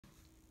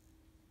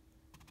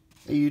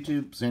Hey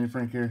YouTube, Sandy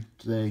Frank here.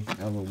 Today I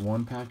have a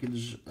one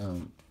package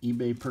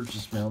eBay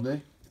purchase mail day.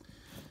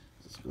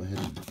 Let's go ahead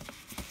and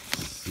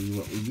see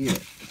what we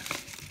get.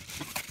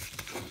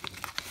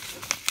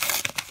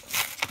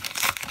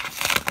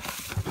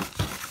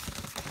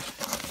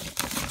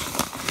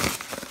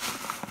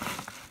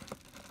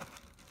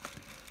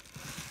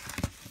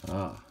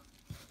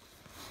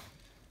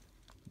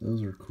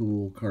 Those are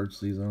cool card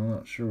sleeves. I'm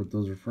not sure what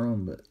those are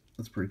from, but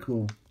that's pretty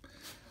cool.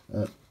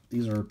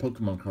 These are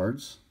Pokemon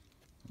cards.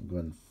 I'll go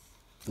ahead and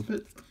flip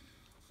it.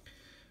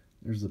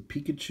 There's a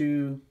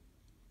Pikachu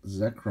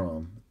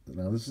Zekrom.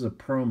 Now this is a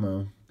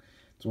promo.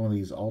 It's one of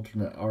these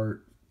alternate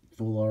art,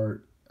 full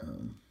art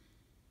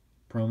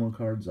promo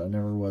cards. I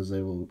never was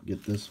able to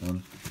get this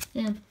one,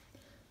 and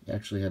I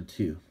actually had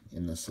two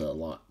in this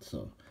lot.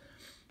 So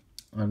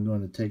I'm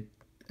going to take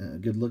a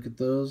good look at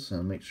those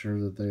and make sure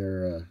that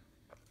they're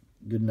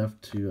good enough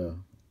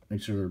to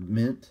make sure they're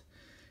mint.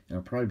 And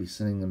I'll probably be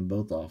sending them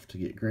both off to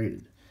get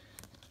graded,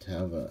 to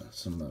have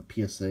some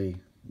PSA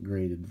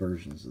graded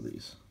versions of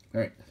these.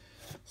 Alright,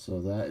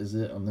 so that is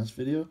it on this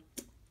video.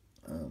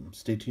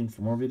 Stay tuned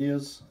for more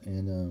videos,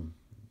 and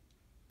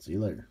see you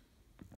later.